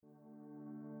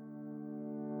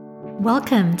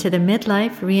Welcome to the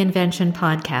Midlife Reinvention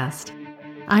Podcast.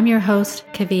 I'm your host,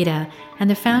 Kavita, and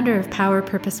the founder of Power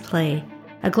Purpose Play,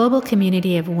 a global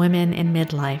community of women in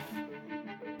midlife.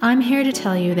 I'm here to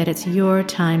tell you that it's your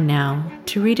time now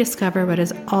to rediscover what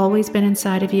has always been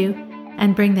inside of you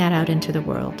and bring that out into the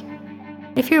world.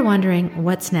 If you're wondering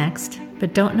what's next,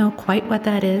 but don't know quite what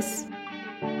that is,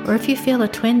 or if you feel a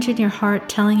twinge in your heart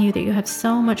telling you that you have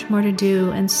so much more to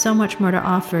do and so much more to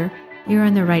offer, you're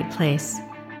in the right place.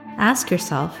 Ask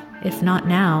yourself, if not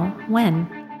now, when?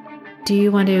 Do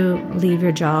you want to leave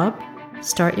your job,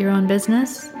 start your own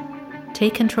business,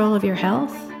 take control of your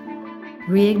health,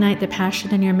 reignite the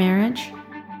passion in your marriage,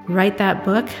 write that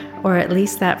book, or at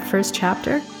least that first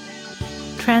chapter?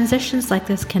 Transitions like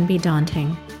this can be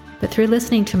daunting, but through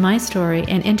listening to my story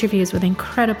and interviews with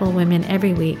incredible women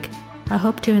every week, I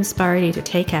hope to inspire you to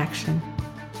take action.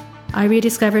 I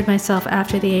rediscovered myself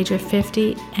after the age of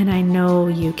 50, and I know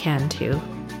you can too.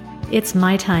 It's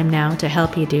my time now to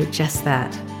help you do just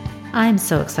that. I'm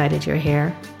so excited you're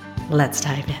here. Let's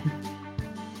dive in.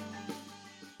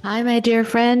 Hi, my dear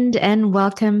friend, and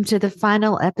welcome to the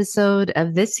final episode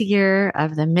of this year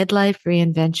of the Midlife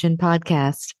Reinvention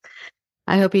Podcast.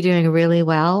 I hope you're doing really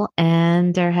well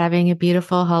and are having a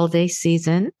beautiful holiday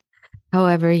season,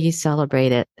 however you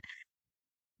celebrate it.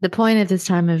 The point of this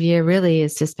time of year really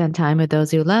is to spend time with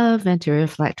those you love and to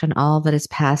reflect on all that has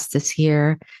passed this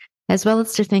year, as well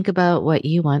as to think about what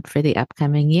you want for the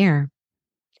upcoming year.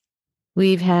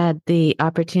 We've had the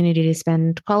opportunity to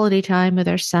spend quality time with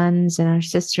our sons and our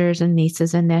sisters and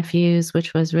nieces and nephews,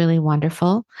 which was really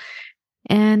wonderful.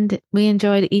 And we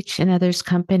enjoyed each and other's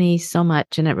company so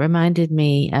much, and it reminded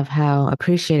me of how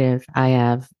appreciative I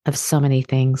am of so many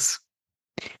things.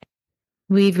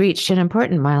 We've reached an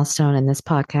important milestone in this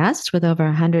podcast with over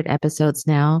 100 episodes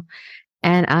now,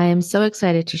 and I am so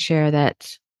excited to share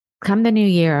that come the new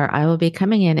year, I will be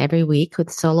coming in every week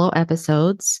with solo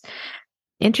episodes,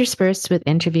 interspersed with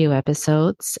interview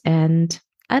episodes, and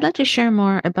I'd like to share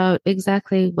more about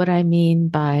exactly what I mean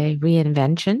by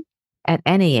reinvention at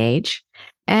any age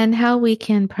and how we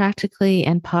can practically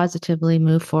and positively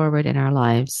move forward in our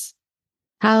lives,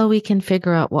 how we can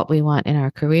figure out what we want in our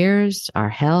careers, our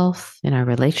health, in our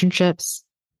relationships,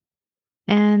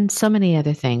 and so many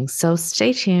other things. So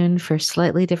stay tuned for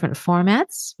slightly different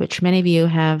formats, which many of you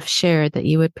have shared that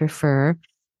you would prefer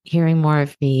hearing more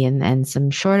of me and some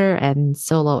shorter and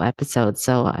solo episodes.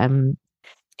 So I'm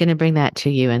going to bring that to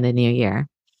you in the new year.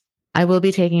 I will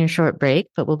be taking a short break,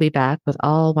 but we'll be back with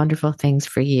all wonderful things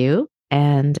for you.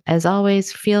 And as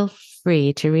always, feel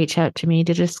free to reach out to me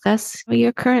to discuss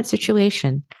your current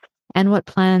situation and what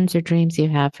plans or dreams you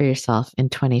have for yourself in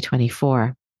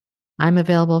 2024. I'm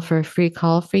available for a free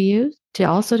call for you to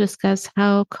also discuss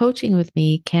how coaching with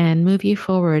me can move you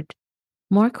forward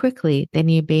more quickly than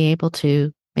you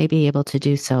may be able to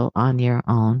do so on your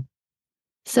own.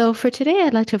 So for today,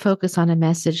 I'd like to focus on a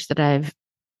message that I've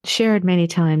shared many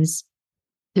times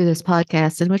through this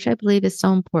podcast, and which I believe is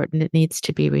so important it needs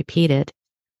to be repeated.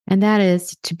 And that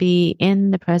is to be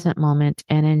in the present moment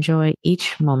and enjoy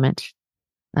each moment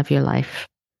of your life.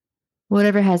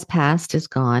 Whatever has passed is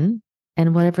gone.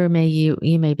 And whatever you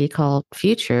may be called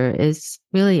future is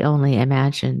really only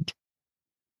imagined.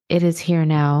 It is here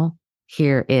now,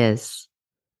 here is.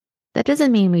 That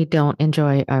doesn't mean we don't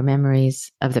enjoy our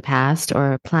memories of the past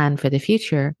or plan for the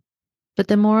future, but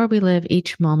the more we live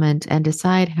each moment and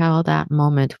decide how that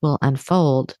moment will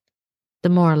unfold, the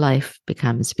more life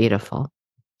becomes beautiful.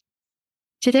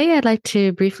 Today, I'd like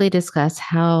to briefly discuss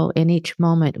how in each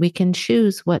moment we can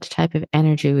choose what type of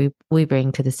energy we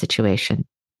bring to the situation.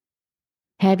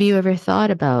 Have you ever thought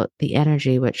about the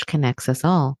energy which connects us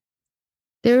all?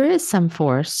 There is some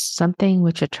force, something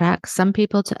which attracts some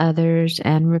people to others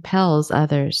and repels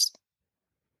others.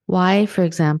 Why, for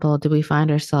example, do we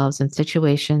find ourselves in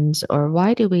situations, or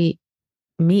why do we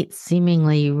meet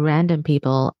seemingly random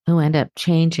people who end up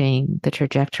changing the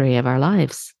trajectory of our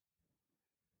lives?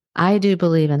 I do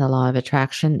believe in the law of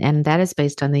attraction, and that is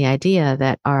based on the idea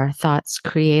that our thoughts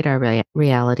create our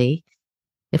reality.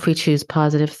 If we choose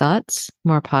positive thoughts,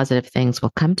 more positive things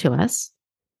will come to us.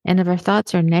 And if our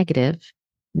thoughts are negative,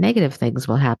 negative things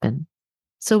will happen.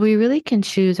 So we really can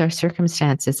choose our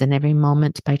circumstances in every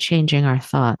moment by changing our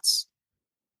thoughts.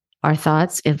 Our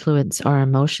thoughts influence our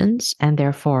emotions and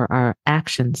therefore our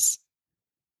actions.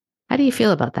 How do you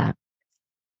feel about that?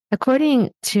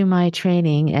 According to my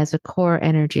training as a core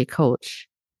energy coach,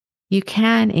 you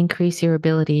can increase your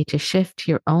ability to shift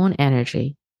your own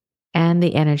energy and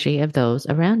the energy of those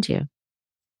around you.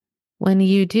 When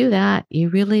you do that, you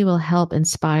really will help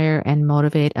inspire and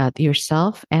motivate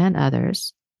yourself and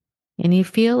others, and you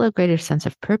feel a greater sense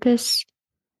of purpose,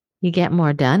 You get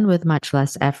more done with much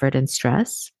less effort and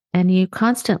stress, and you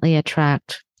constantly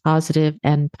attract positive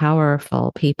and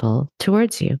powerful people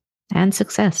towards you and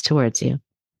success towards you.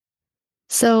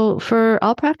 So, for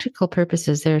all practical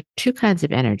purposes, there are two kinds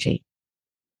of energy.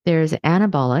 There's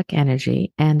anabolic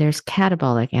energy and there's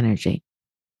catabolic energy.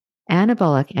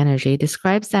 Anabolic energy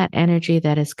describes that energy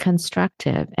that is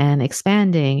constructive and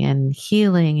expanding and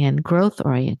healing and growth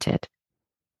oriented.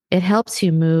 It helps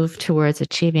you move towards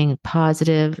achieving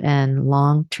positive and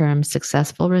long term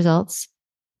successful results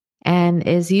and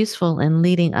is useful in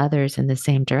leading others in the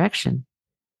same direction.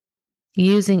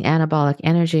 Using anabolic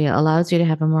energy allows you to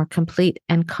have a more complete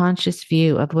and conscious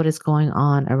view of what is going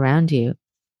on around you.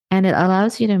 And it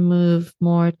allows you to move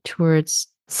more towards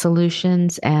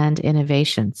solutions and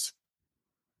innovations.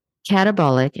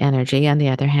 Catabolic energy, on the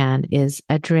other hand, is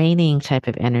a draining type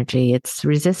of energy. It's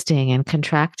resisting and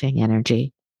contracting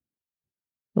energy.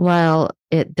 While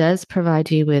it does provide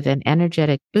you with an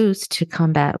energetic boost to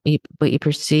combat what you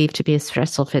perceive to be a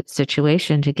stressful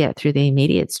situation to get through the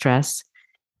immediate stress,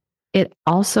 it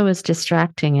also is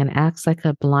distracting and acts like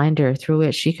a blinder through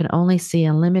which you can only see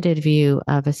a limited view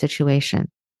of a situation.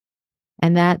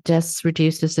 And that just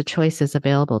reduces the choices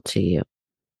available to you.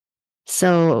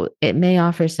 So it may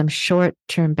offer some short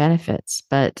term benefits,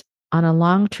 but on a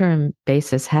long term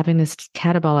basis, having this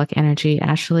catabolic energy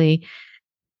actually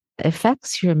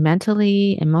affects you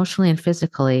mentally, emotionally, and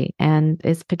physically, and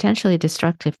is potentially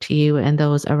destructive to you and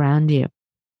those around you.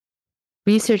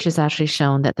 Research has actually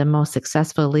shown that the most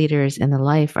successful leaders in the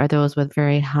life are those with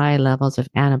very high levels of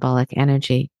anabolic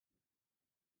energy.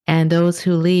 And those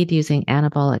who lead using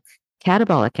catabolic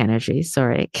energy,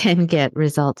 can get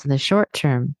results in the short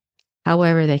term.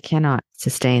 However, they cannot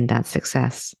sustain that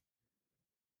success.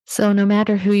 So, no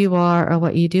matter who you are or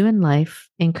what you do in life,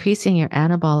 increasing your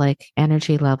anabolic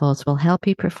energy levels will help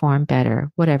you perform better,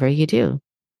 whatever you do.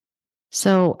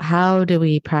 So, how do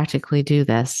we practically do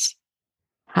this?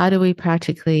 How do we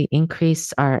practically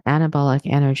increase our anabolic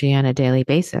energy on a daily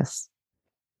basis?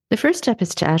 The first step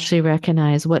is to actually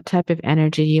recognize what type of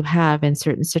energy you have in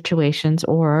certain situations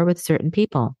or with certain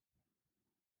people.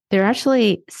 There are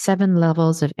actually 7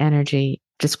 levels of energy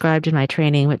described in my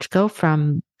training, which go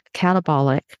from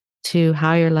catabolic to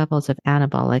higher levels of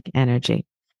anabolic energy.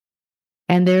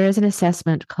 And there is an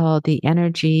assessment called the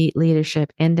Energy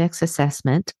Leadership Index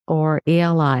Assessment, or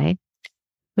ELI,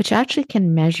 which actually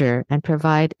can measure and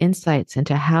provide insights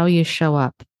into how you show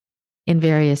up in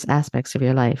various aspects of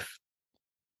your life.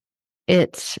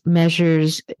 It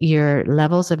measures your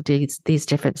levels of these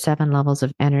different 7 levels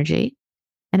of energy,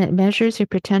 and it measures your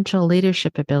potential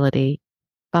leadership ability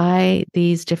by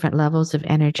these different levels of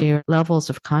energy or levels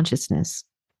of consciousness,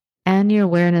 and your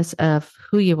awareness of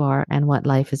who you are and what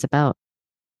life is about.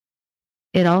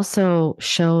 It also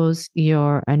shows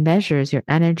and measures your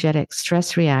energetic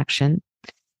stress reaction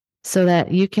so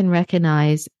that you can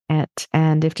recognize it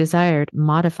and, if desired,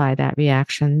 modify that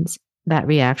reaction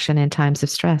in times of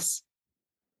stress.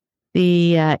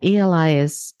 The ELI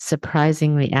is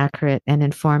surprisingly accurate and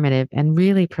informative and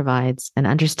really provides an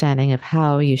understanding of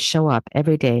how you show up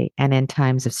every day and in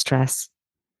times of stress.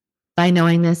 By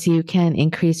knowing this, you can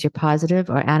increase your positive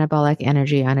or anabolic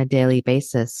energy on a daily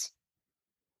basis.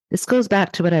 This goes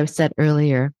back to what I said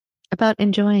earlier about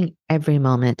enjoying every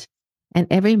moment. And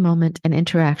every moment and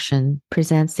interaction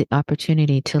presents the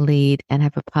opportunity to lead and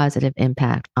have a positive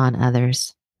impact on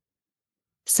others.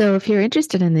 So, if you're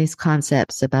interested in these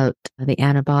concepts about the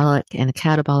anabolic and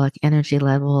catabolic energy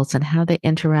levels and how they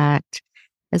interact,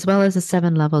 as well as the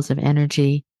 7 levels of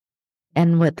energy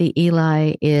and what the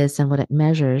ELI is and what it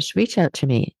measures, reach out to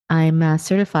me. I'm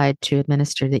certified to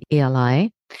administer the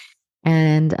ELI,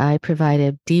 and I provide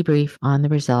a debrief on the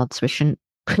results, which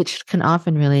can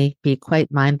often really be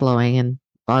quite mind-blowing and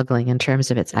boggling in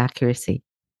terms of its accuracy.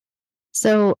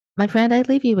 So, my friend, I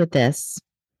leave you with this.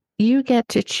 You get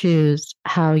to choose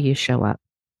how you show up,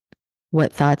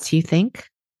 what thoughts you think,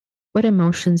 what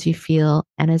emotions you feel,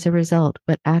 and as a result,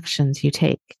 what actions you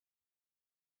take.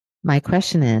 My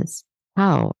question is,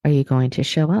 how are you going to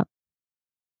show up?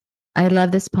 I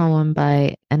love this poem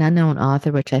by an unknown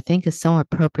author, which I think is so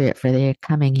appropriate for the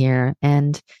coming year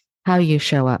and how you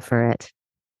show up for it.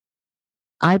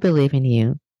 I believe in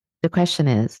you. The question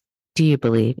is, do you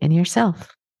believe in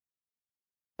yourself?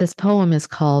 This poem is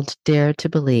called Dare to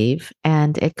Believe,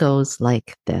 and it goes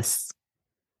like this.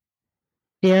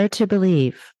 Dare to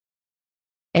believe.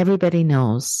 Everybody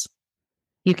knows.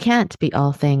 You can't be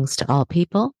all things to all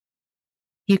people.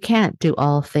 You can't do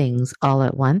all things all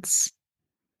at once.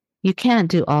 You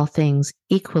can't do all things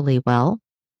equally well.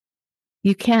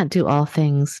 You can't do all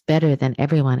things better than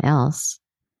everyone else.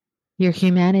 Your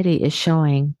humanity is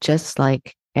showing just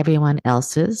like everyone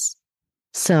else's.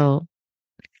 So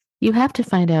you have to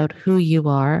find out who you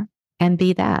are and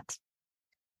be that.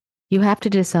 You have to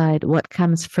decide what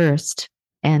comes first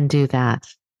and do that.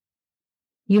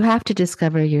 You have to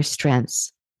discover your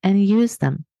strengths and use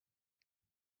them.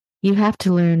 You have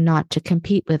to learn not to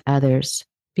compete with others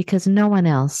because no one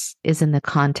else is in the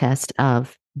contest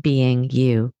of being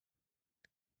you.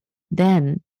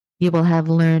 Then you will have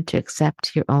learned to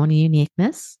accept your own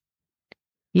uniqueness.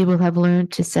 You will have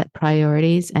learned to set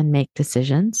priorities and make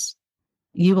decisions.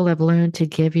 You will have learned to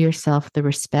give yourself the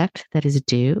respect that is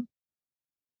due,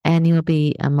 and you'll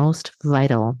be a most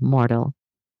vital mortal.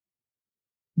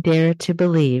 Dare to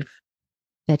believe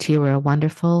that you are a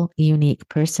wonderful, unique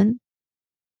person,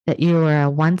 that you are a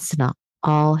once in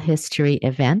all history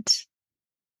event,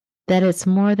 that it's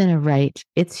more than a right,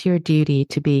 it's your duty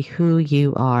to be who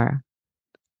you are.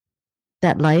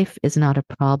 That life is not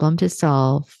a problem to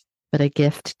solve, but a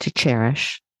gift to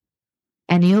cherish.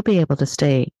 And you'll be able to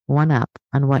stay one up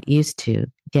on what used to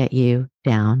get you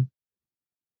down.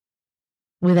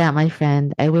 With that, my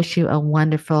friend, I wish you a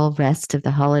wonderful rest of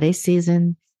the holiday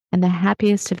season and the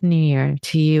happiest of New Year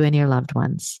to you and your loved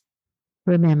ones.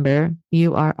 Remember,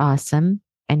 you are awesome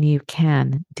and you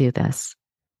can do this.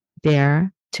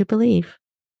 Dare to believe.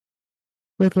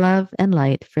 With love and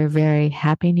light for a very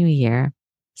happy new year.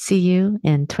 See you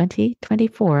in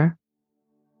 2024.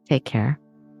 Take care.